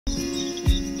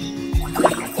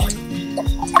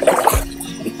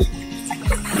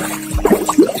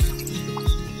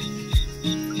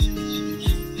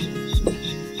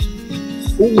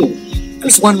Ooh,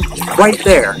 there's one right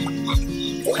there.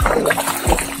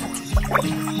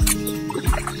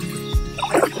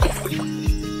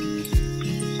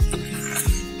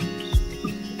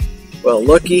 Well,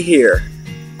 looky here.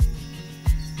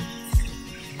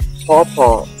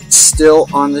 Pawpaw still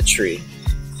on the tree.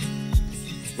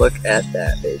 Look at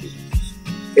that, baby.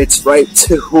 It's right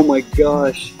too. Oh my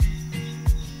gosh.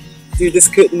 Dude, this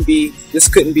couldn't be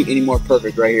any more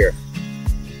perfect right here.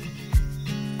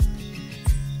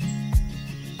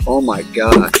 Oh my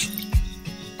gosh.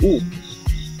 Ooh.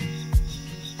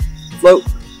 Float,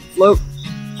 float,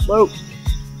 float.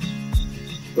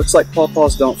 Looks like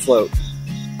pawpaws don't float.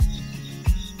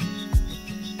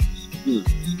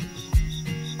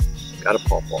 Got a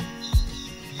pawpaw.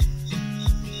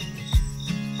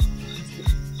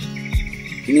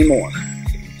 Give me more.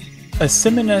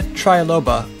 Asimina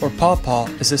triloba, or pawpaw,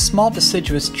 is a small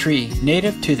deciduous tree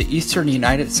native to the eastern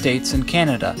United States and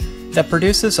Canada that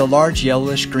produces a large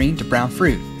yellowish green to brown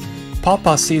fruit.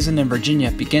 Pawpaw season in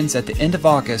Virginia begins at the end of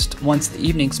August once the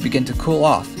evenings begin to cool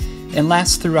off, and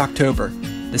lasts through October.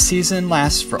 The season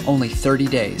lasts for only 30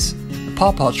 days. The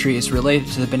pawpaw tree is related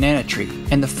to the banana tree,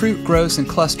 and the fruit grows in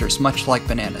clusters much like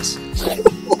bananas.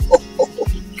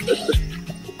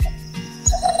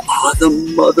 Oh, the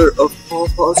mother of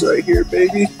pawpaws right here,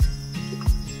 baby.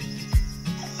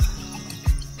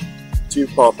 2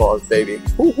 pawpaws, baby.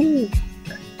 Woohoo!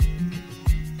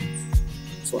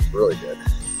 This one's really good.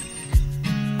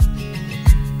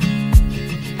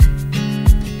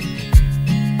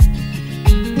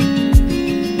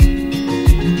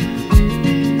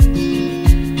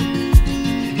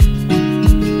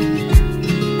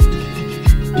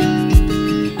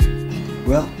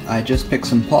 Well, I just picked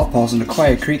some pawpaws in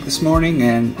Aquia Creek this morning,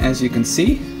 and as you can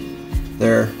see,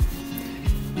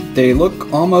 they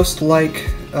look almost like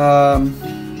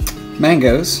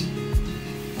mangoes.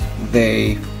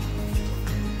 They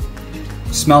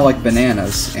smell like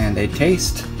bananas, and they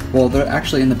taste, well, they're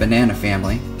actually in the banana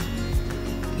family,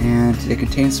 and they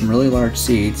contain some really large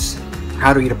seeds.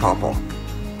 How to eat a pawpaw.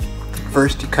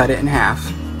 First, you cut it in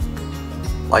half,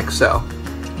 like so,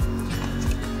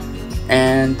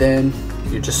 and then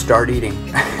you just start eating.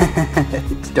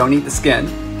 Don't eat the skin,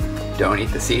 don't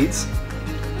eat the seeds.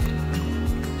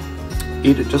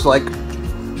 Eat it just like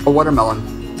a watermelon.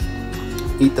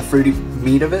 Eat the fruity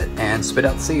meat of it and spit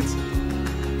out the seeds.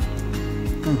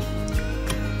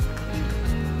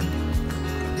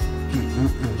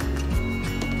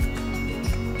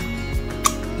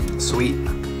 Sweet.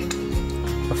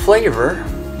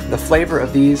 The flavor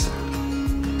of these,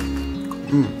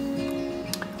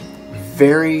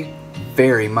 very,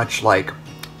 very much like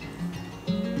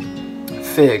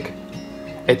fig.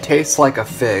 It tastes like a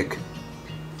fig.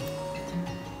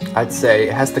 I'd say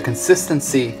it has the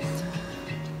consistency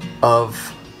of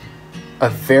a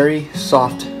very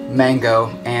soft mango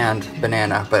and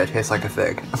banana, but it tastes like a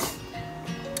fig.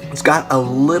 It's got a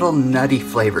little nutty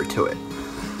flavor to it.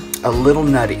 A little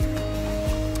nutty.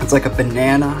 It's like a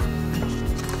banana,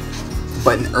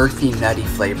 but an earthy, nutty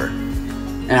flavor.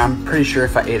 And I'm pretty sure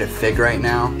if I ate a fig right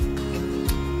now,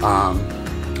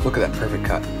 look at that perfect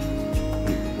cut.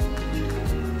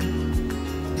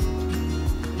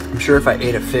 I'm sure if I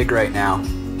ate a fig right now,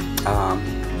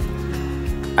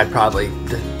 I'd probably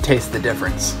taste the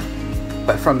difference.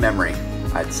 But from memory,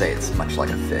 I'd say it's much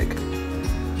like a fig.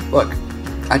 Look,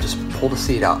 I just pulled a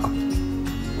seed out.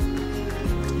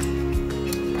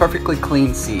 Perfectly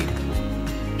clean seed.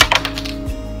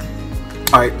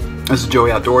 Alright, this is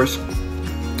Joey Outdoors.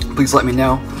 Please let me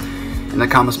know in the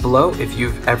comments below if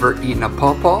you've ever eaten a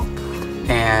pawpaw,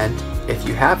 and if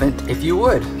you haven't, if you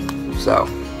would. So,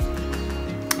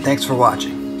 thanks for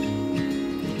watching.